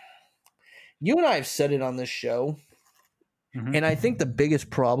 you and I have said it on this show. And I think the biggest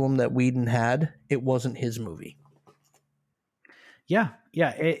problem that Whedon had, it wasn't his movie. Yeah.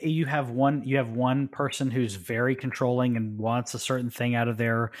 You have one person who's very controlling and wants a certain thing out of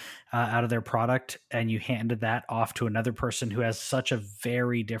their product, and you handed that off to another person who has such a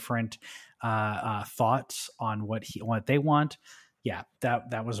very different thoughts on what they want. Yeah,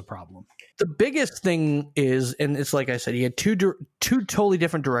 that was a problem. The biggest thing is, and it's like I said, he had two totally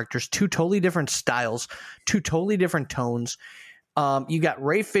different directors, two totally different styles, two totally different tones. You got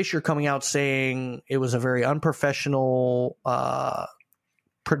Ray Fisher coming out saying it was a very unprofessional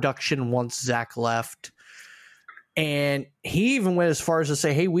production once Zach left. And he even went as far as to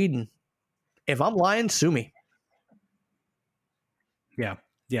say, hey, Whedon, if I'm lying, sue me. Yeah.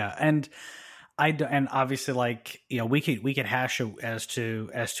 And obviously, like, we could hash as to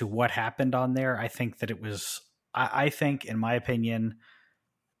what happened on there. I think that it was, I think, in my opinion,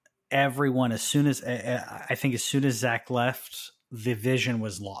 everyone, as soon as Zach left, the vision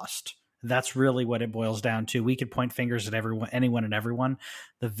was lost. That's really what it boils down to. We could point fingers at anyone and everyone.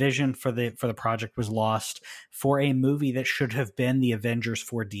 The vision for the project was lost for a movie that should have been the Avengers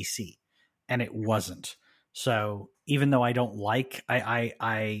for DC, and it wasn't. So even though I don't like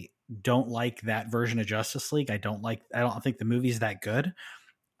that version of Justice League, I don't think the movie's that good.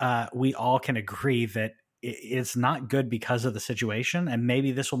 We all can agree that it's not good because of the situation, and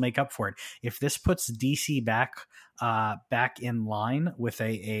maybe this will make up for it. If this puts DC back in line with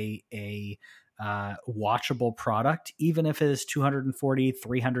a watchable product, even if it is 240,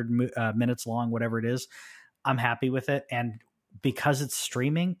 300 minutes long, whatever it is, I'm happy with it. And because it's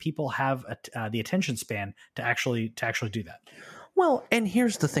streaming, people have the attention span to actually do that. Well, and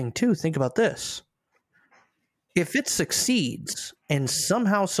here's the thing too. Think about this. If it succeeds and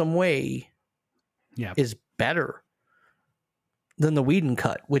somehow, some way is better than the Whedon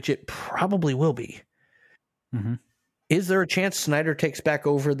cut, which it probably will be, is there a chance Snyder takes back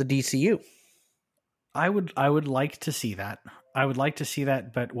over the DCU? I would like to see that. I would like to see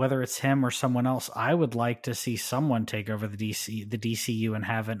that, but whether it's him or someone else, I would like to see someone take over the DCU and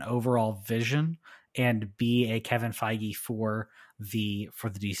have an overall vision and be a Kevin Feige for the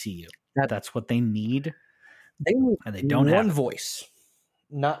DCU. That's what they need. They need and they don't one have voice.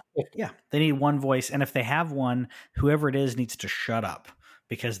 Not 50. Yeah, they need one voice, and if they have one, whoever it is needs to shut up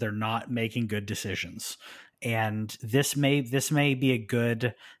because they're not making good decisions. And this may be a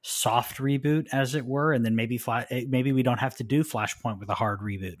good soft reboot, as it were, and then maybe we don't have to do Flashpoint with a hard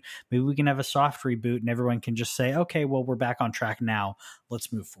reboot. Maybe we can have a soft reboot, and everyone can just say, "Okay, well, we're back on track now.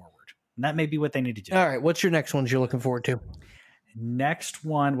 Let's move forward." And that may be what they need to do. All right, what's your next ones you're looking forward to? Next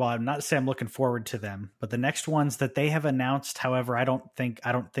one, well, I'm not saying I'm looking forward to them, but the next ones that they have announced, however, I don't think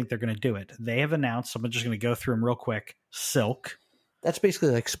they're going to do it. They have announced, I'm just going to go through them real quick. Silk. That's basically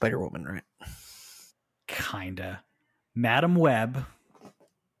like Spider-Woman, right? Kinda. Madam Web.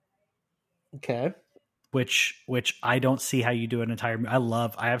 Okay. Which I don't see how you do an entire.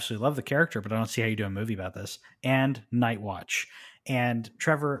 I absolutely love the character, but I don't see how you do a movie about this. And Night Watch. And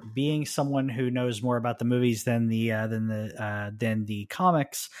Trevor, being someone who knows more about the movies than the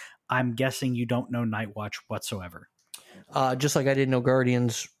comics, I'm guessing you don't know Night Watch whatsoever. Just like I didn't know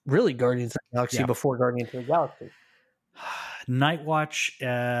Guardians of the Galaxy before Guardians of the Galaxy. Night Watch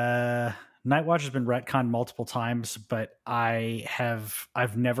has been retconned multiple times, but I've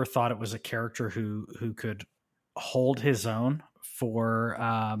never thought it was a character who could hold his own for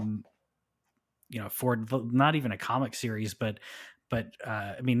not even a comic series, but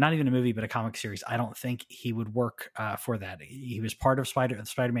I mean, not even a movie, but a comic series. I don't think he would work for that. He was part of the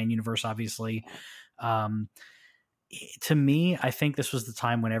Spider-Man universe, obviously. To me, I think this was the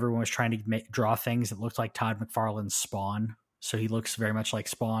time when everyone was trying to draw things that looked like Todd McFarlane's Spawn. So he looks very much like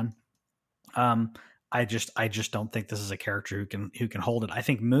Spawn. I just don't think this is a character who can hold it. I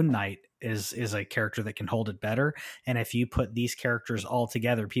think Moon Knight is a character that can hold it better. And if you put these characters all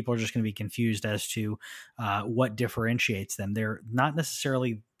together, people are just going to be confused as to what differentiates them. They're not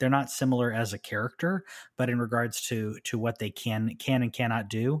similar as a character, but in regards to what they can and cannot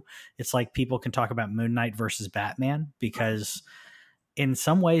do, it's like people can talk about Moon Knight versus Batman, because in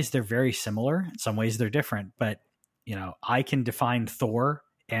some ways they're very similar. In some ways they're different, but I can define Thor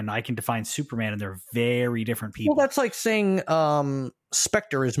and I can define Superman, and they're very different people. Well, that's like saying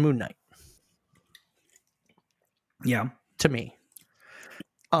Spectre is Moon Knight. Yeah. To me.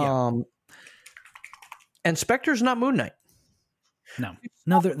 And Spectre's not Moon Knight.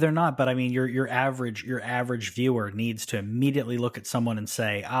 No, they're not. But I mean, your average viewer needs to immediately look at someone and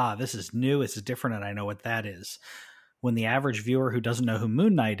say, this is new, this is different, and I know what that is. When the average viewer who doesn't know who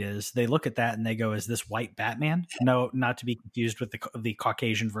Moon Knight is, they look at that and they go, is this white Batman? No, not to be confused with the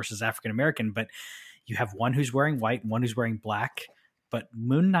Caucasian versus African-American, but you have one who's wearing white and one who's wearing black. But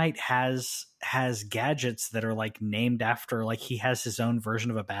Moon Knight has gadgets that are like named after, like he has his own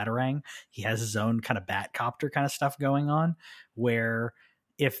version of a Batarang. He has his own kind of Batcopter kind of stuff going on, where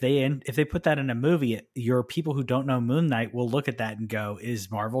if they put that in a movie, your people who don't know Moon Knight will look at that and go,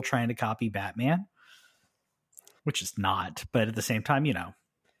 is Marvel trying to copy Batman? Which is not, but at the same time,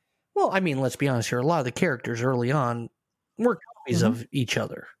 Well, I mean, let's be honest here. A lot of the characters early on were copies of each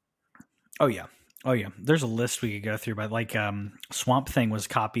other. Oh yeah. There's a list we could go through, but like Swamp Thing was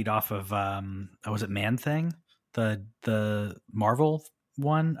copied off of was it Man Thing, the Marvel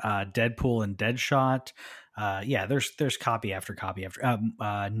one, Deadpool and Deadshot. There's copy after copy after.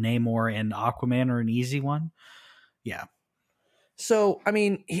 Namor and Aquaman are an easy one. Yeah. So I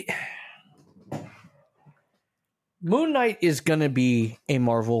mean. Moon Knight is going to be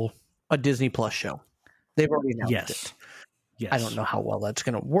a Disney Plus show. They've already announced it. Yes. I don't know how well that's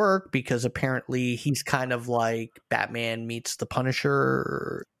going to work, because apparently he's kind of like Batman meets the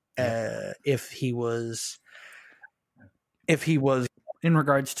Punisher. If he was in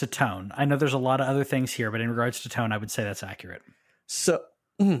regards to tone. I know there's a lot of other things here, but in regards to tone, I would say that's accurate. So,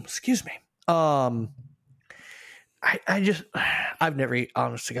 excuse me. I've never,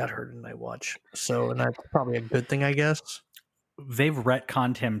 honest to God, heard of Night Watch. So, and that's probably a good thing, I guess. They've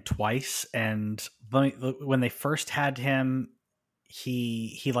retconned him twice, and when they first had him,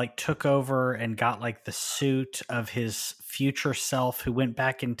 he like took over and got like the suit of his future self who went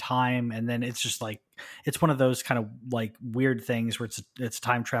back in time, and then it's just like, it's one of those kind of like weird things where it's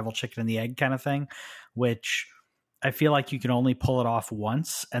time travel chicken and the egg kind of thing, which I feel like you can only pull it off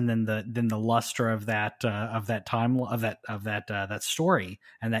once, and then the luster of that story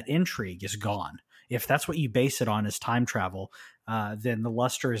and that intrigue is gone. If that's what you base it on is time travel, then the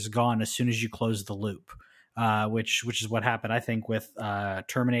luster is gone as soon as you close the loop. which is what happened, I think, with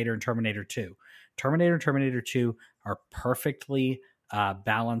Terminator and Terminator 2. Terminator and Terminator 2 are perfectly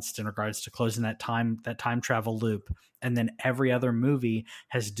balanced in regards to closing that time travel loop, and then every other movie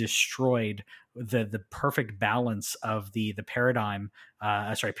has destroyed the perfect balance of the paradigm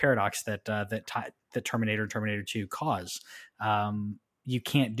paradox that Terminator and Terminator 2 cause. You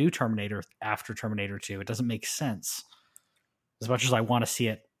can't do Terminator after Terminator 2. It doesn't make sense. As much as I want to see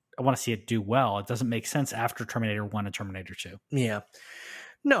it do well, it doesn't make sense after Terminator 1 and Terminator 2. Yeah.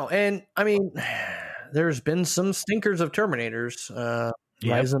 No, and I mean, there's been some stinkers of Terminators,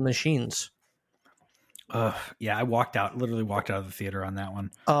 Rise of Machines. Yeah, I literally walked out of the theater on that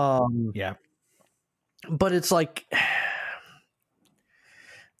one. Yeah. But it's like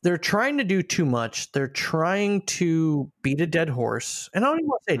they're trying to do too much. They're trying to beat a dead horse. And I don't even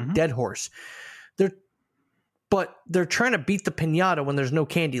want to say dead horse. They're trying to beat the piñata when there's no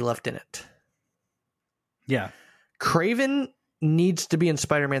candy left in it. Yeah. Kraven needs to be in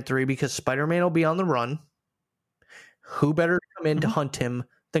Spider-Man 3 because Spider-Man will be on the run. Who better come in to hunt him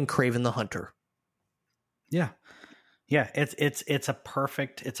than Kraven the Hunter? Yeah. Yeah, it's a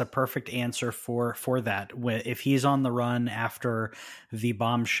perfect answer for that. If he's on the run after the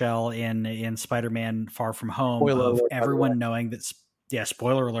bombshell in Spider-Man Far From Home, everyone knowing that,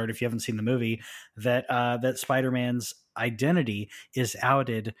 spoiler alert if you haven't seen the movie, that Spider-Man's identity is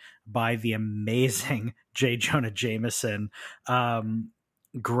outed by the amazing J. Jonah Jameson.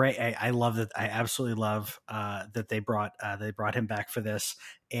 Great, I love that. I absolutely love that they brought him back for this,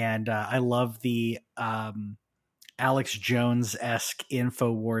 and I love the Alex Jones-esque,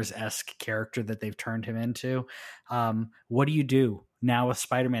 InfoWars-esque character that they've turned him into. What do you do now with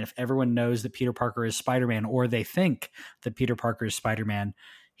Spider-Man if everyone knows that Peter Parker is Spider-Man, or they think that Peter Parker is Spider-Man?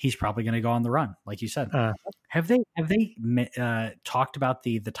 He's probably going to go on the run, like you said. Have they talked about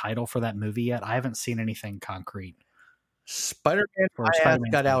the title for that movie yet? I haven't seen anything concrete. Spider-Man, my ass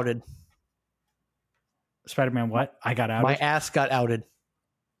got outed. Spider-Man what? I got outed? My ass got outed.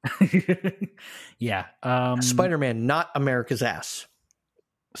 Yeah. Spider-Man, not America's ass.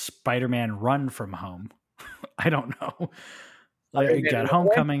 Spider-Man Run From Home. I don't know. You got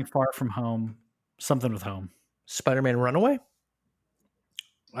Homecoming, Far From Home, something with home. Spider-Man Runaway?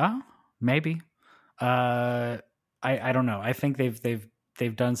 Well, maybe. I don't know. I think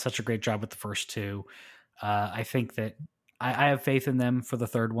they've done such a great job with the first two. I think that I have faith in them for the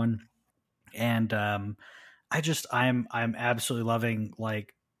third one, and I'm absolutely loving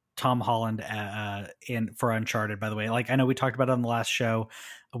like Tom Holland for Uncharted. By the way, like I know we talked about it on the last show,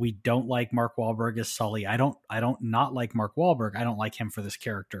 we don't like Mark Wahlberg as Sully. I don't not like Mark Wahlberg. I don't like him for this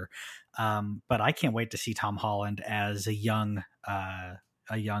character, but I can't wait to see Tom Holland as a young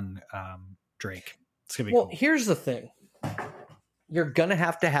Drake. It's gonna be cool. Here's the thing. You're gonna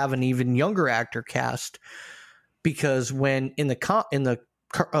have to have an even younger actor cast, because when in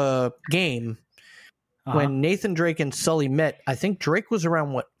the game, when Nathan Drake and Sully met, I think Drake was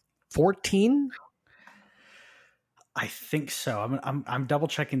around 14. I think so. I'm double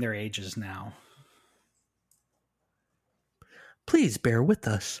checking their ages now. Please bear with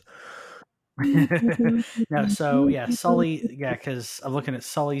us. No, so yeah, Sully, because I'm looking at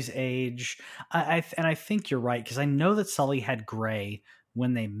Sully's age. I think you're right, because I know that Sully had gray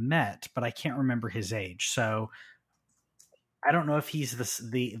when they met, but I can't remember his age. So I don't know if he's the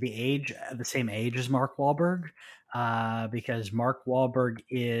same age as Mark Wahlberg, because Mark Wahlberg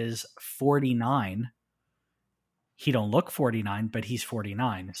is 49. He don't look 49, but he's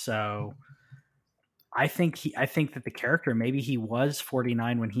 49. So I think that the character, maybe he was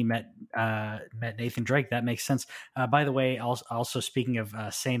 49 when he met Nathan Drake. That makes sense. By the way, also speaking of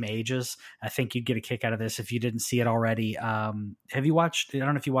same ages, I think you'd get a kick out of this if you didn't see it already. Have you watched? I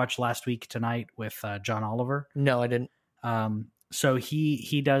don't know if you watched Last Week Tonight with John Oliver. No, I didn't. So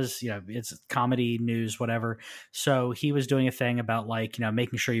he does, it's comedy, news, whatever. So he was doing a thing about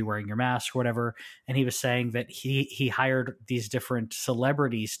making sure you're wearing your mask or whatever. And he was saying that he hired these different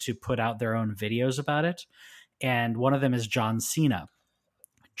celebrities to put out their own videos about it. And one of them is John Cena.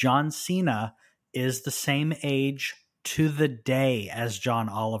 John Cena is the same age to the day as John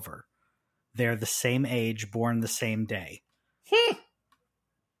Oliver. They're the same age, born the same day.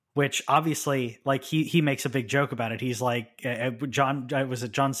 Which obviously, he makes a big joke about it. He's like,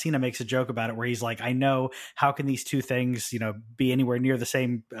 John Cena makes a joke about it where he's like, I know, how can these two things, be anywhere near the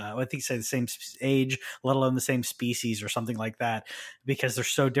same, I think say the same age, let alone the same species or something like that, because they're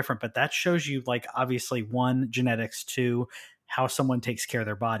so different. But that shows you, obviously, one, genetics, two, how someone takes care of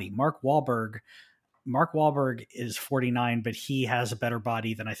their body. Mark Wahlberg is 49, but he has a better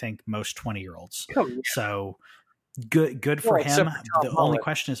body than I think most 20-year-olds. Oh, yeah. So Good for Well, except him. for Tom The only Holland.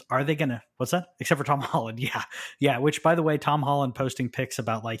 question is, are they gonna? What's that? Except for Tom Holland, yeah. Which, by the way, Tom Holland posting pics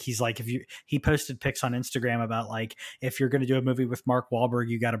about like he's like he posted pics on Instagram about like if you're gonna do a movie with Mark Wahlberg,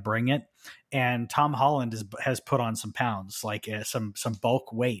 you got to bring it. And Tom Holland has put on some pounds, like some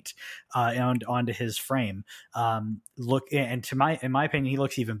bulk weight onto his frame. Look, and in my opinion, he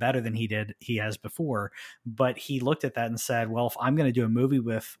looks even better than he has before. But he looked at that and said, well, if I'm going to do a movie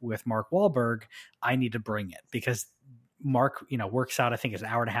with Mark Wahlberg, I need to bring it because Mark, works out, I think it's an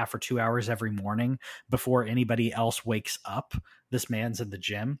hour and a half or 2 hours every morning before anybody else wakes up. This man's in the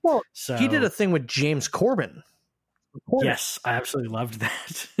gym. Well, so he did a thing with James Corbin. Yes, I absolutely loved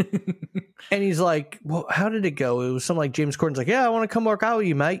that. And he's like, well, how did it go? It was something like James Corden's like, yeah, I want to come work out with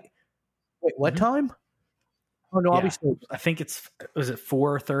you, mate. Wait, what time? Oh, no, I'll be safe. I think was it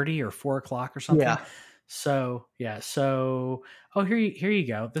 4:30 or 4 o'clock or something? Yeah. So, here you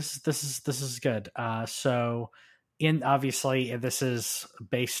go. This is good. Obviously this is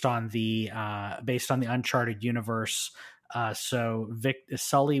based on the Uncharted universe.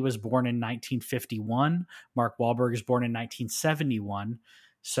 Sully was born in 1951. Mark Wahlberg is born in 1971.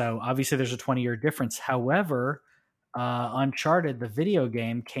 So obviously there's a 20-year difference. However, Uncharted, the video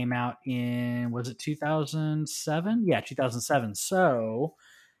game, came out in, was it 2007? Yeah, 2007. So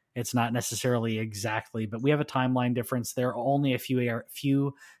it's not necessarily exactly, but we have a timeline difference. There are only a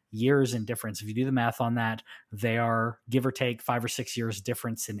few years in difference. If you do the math on that, they are give or take 5 or 6 years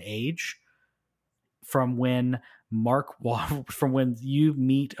difference in age from when when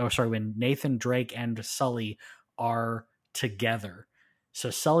Nathan Drake and Sully are together. So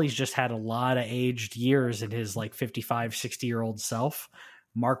Sully's just had a lot of aged years in his like 55, 60-year-old self.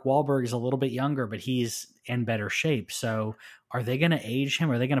 Mark Wahlberg is a little bit younger, but he's in better shape. So are they going to age him?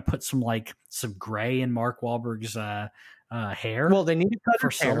 Are they going to put some gray in Mark Wahlberg's hair? Well, they need to cut for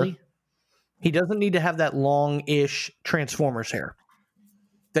his hair. Sully. He doesn't need to have that long-ish Transformers hair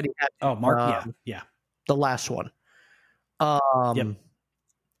that he had. Oh, Mark, yeah. The last one. Yep.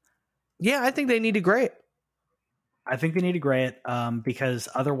 Yeah, I think they need to gray it. I think they need to gray it because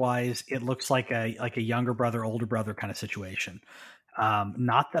otherwise it looks like a younger brother, older brother kind of situation.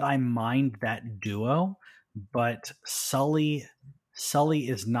 Not that I mind that duo, but Sully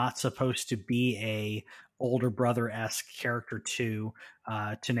is not supposed to be a older brother-esque character to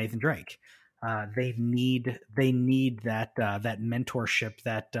Nathan Drake. They need that mentorship,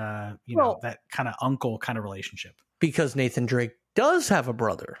 that that kind of uncle kind of relationship. Because Nathan Drake does have a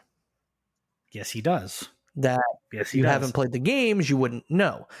brother. Yes, he does. If you haven't played the games, you wouldn't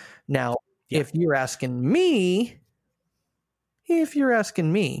know. Now, if you're asking me, I've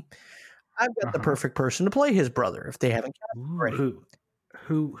got the perfect person to play his brother. If they haven't cast already,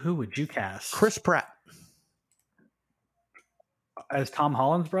 who would you cast? Chris Pratt as Tom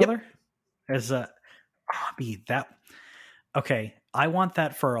Holland's brother. Yep. As okay. I want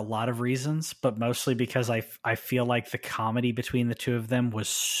that for a lot of reasons, but mostly because I feel like the comedy between the two of them was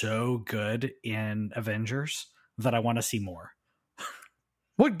so good in Avengers that I want to see more.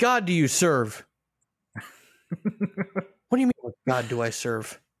 What God do you serve? What do you mean, what God do I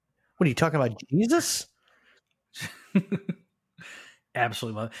serve? What are you talking about, Jesus?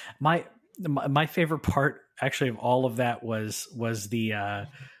 Absolutely love it. My favorite part actually of all of that was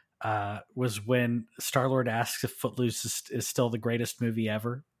when Star-Lord asks if Footloose is still the greatest movie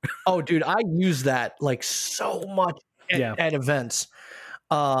ever. Oh, dude, I use that like so much at events.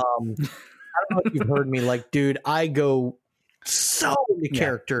 I don't know if you've heard me, like, dude, I go so into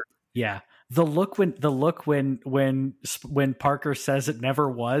character. Yeah. The look when Parker says it never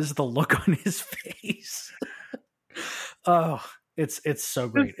was, the look on his face. Oh, it's so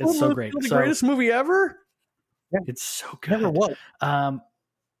great. It's so great. The greatest movie ever? It's so good. Never was.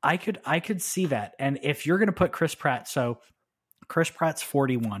 I could see that. And if you're going to put Chris Pratt, so Chris Pratt's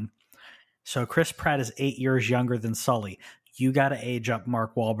 41. So Chris Pratt is 8 years younger than Sully. You got to age up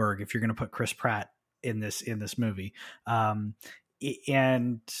Mark Wahlberg if you're going to put Chris Pratt in this movie.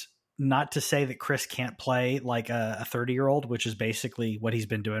 And not to say that Chris can't play like a 30-year-old, which is basically what he's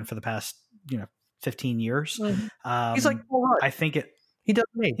been doing for the past, 15 years. Mm-hmm. He's like, I think he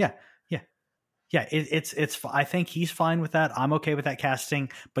doesn't age. Yeah, it's. I think he's fine with that. I'm okay with that casting.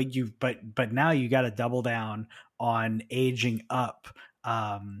 But now you got to double down on aging up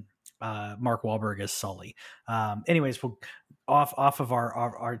Mark Wahlberg as Sully. Anyways, we'll off of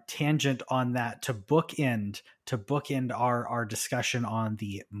our tangent on that to bookend our discussion on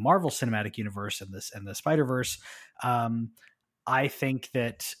the Marvel Cinematic Universe and the Spider-Verse. I think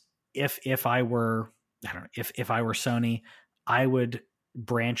that if I were Sony, I would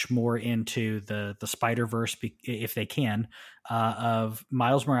branch more into the Spider-Verse if they can, of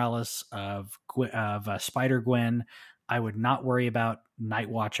Miles Morales, of Spider-Gwen. I would not worry about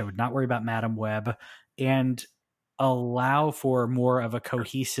Nightwatch. I would not worry about Madam Web, and allow for more of a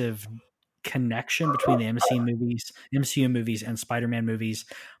cohesive connection between the MCU movies and Spider-Man movies,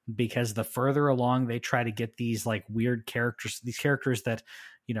 because the further along they try to get these like weird characters, these characters that,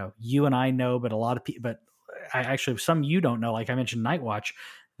 you know, you and I know, but a lot of people, but I actually, some you don't know, like I mentioned Nightwatch,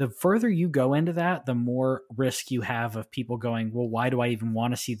 the further you go into that, the more risk you have of people going, well, why do I even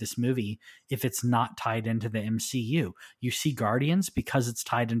want to see this movie if it's not tied into the MCU? You see Guardians because it's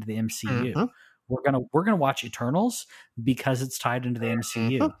tied into the MCU. Mm-hmm. We're gonna watch Eternals because it's tied into the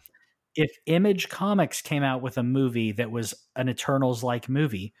MCU. Mm-hmm. If Image Comics came out with a movie that was an Eternals-like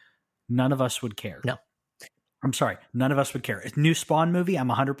movie, none of us would care. No. I'm sorry, none of us would care. A new Spawn movie, I'm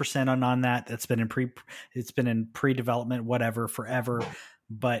 100% on that. It's been in pre-development, whatever, forever.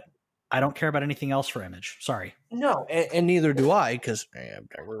 But I don't care about anything else for Image. Sorry. No, and neither do I, because I've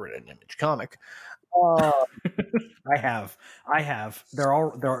never read an Image comic. I have. There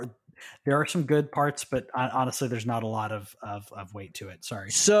are some good parts, but honestly, there's not a lot of weight to it.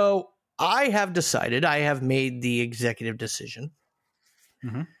 Sorry. So I have decided. I have made the executive decision.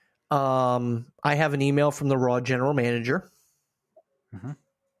 Mm-hmm. I have an email from the Raw general manager. Mm-hmm.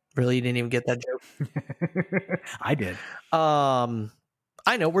 Really, you didn't even get that joke? I did.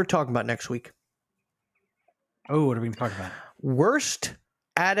 I know we're talking about next week. Oh, what are we going to talk about? Worst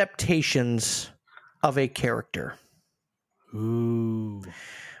adaptations of a character. Ooh.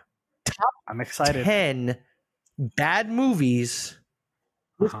 Top I'm excited. 10 bad movies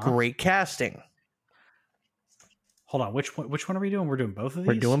with great casting. Hold on. Which one are we doing? We're doing both of these?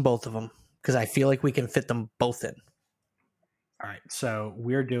 We're doing both of them because I feel like we can fit them both in. All right. So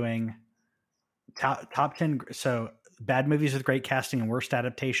we're doing top 10. So bad movies with great casting and worst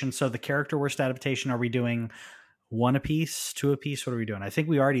adaptation. So the character worst adaptation, are we doing one apiece, two apiece? What are we doing? I think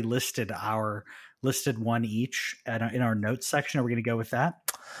we already listed one each in our notes section. Are we going to go with that?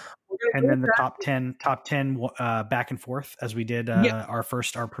 And then the top 10 back and forth as we did our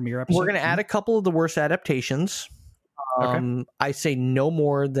premiere episode. We're going to add a couple of the worst adaptations. Okay. I say no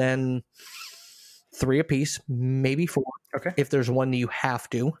more than 3 apiece, maybe 4. Okay. If there's one that you have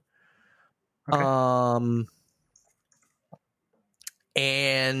to. Okay.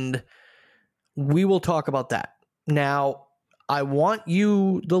 And we will talk about that. Now, I want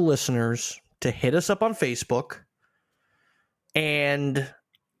you, the listeners, to hit us up on Facebook and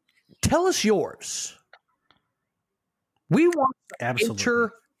tell us yours. We want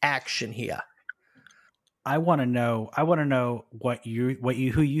interaction here. I want to know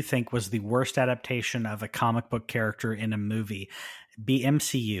who you think was the worst adaptation of a comic book character in a movie. Be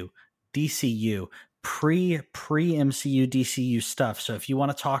MCU, DCU, pre MCU, DCU stuff. So if you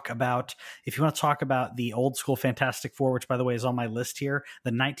want to talk about the old school Fantastic Four, which by the way is on my list here, the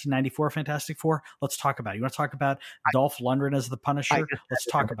 1994 Fantastic Four, let's talk about it. You want to talk about Dolph Lundgren as the Punisher? Let's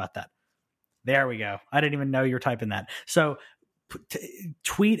talk about that. There we go. I didn't even know you were typing that. So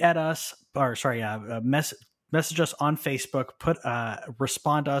tweet at us, or message us on Facebook,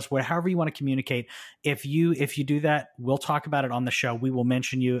 respond to us, however you want to communicate. If you do that, we'll talk about it on the show. We will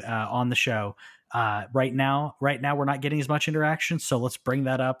mention you on the show. Right now we're not getting as much interaction, so let's bring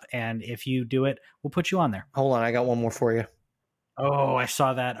that up. And if you do it, we'll put you on there. Hold on, I got one more for you. Oh, I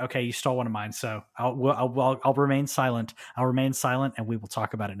saw that. Okay, you stole one of mine, so I'll remain silent. I'll remain silent, and we will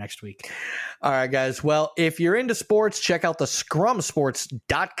talk about it next week. All right, guys. Well, if you're into sports, check out the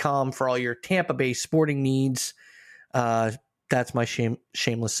scrumsports.com for all your Tampa Bay sporting needs. That's my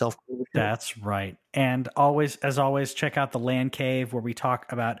shameless self. That's right. And as always, check out the Land Cave, where we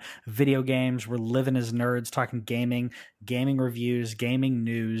talk about video games. We're living as nerds, talking gaming reviews, gaming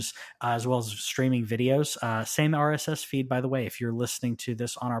news, as well as streaming videos. Same RSS feed, by the way. If you're listening to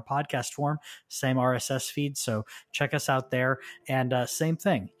this on our podcast form, same RSS feed. So check us out there. And same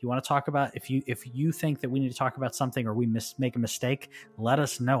thing. You want to talk about, if you think that we need to talk about something or we make a mistake, let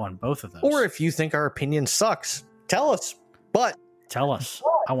us know on both of those. Or if you think our opinion sucks, tell us. Tell us.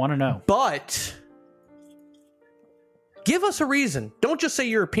 I want to know. But give us a reason. Don't just say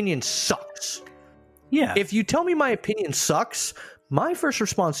your opinion sucks. Yeah. If you tell me my opinion sucks, my first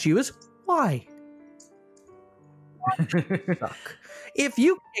response to you is, why? Suck. If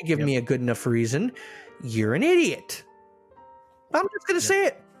you can't give me a good enough reason, you're an idiot. I'm just going to say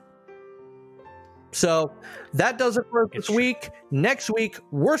it. So that does it for this week. Next week,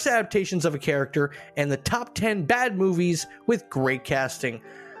 worst adaptations of a character and the top 10 bad movies with great casting.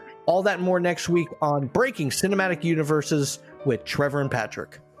 All that and more next week on Breaking Cinematic Universes with Trevor and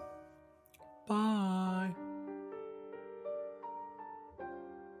Patrick.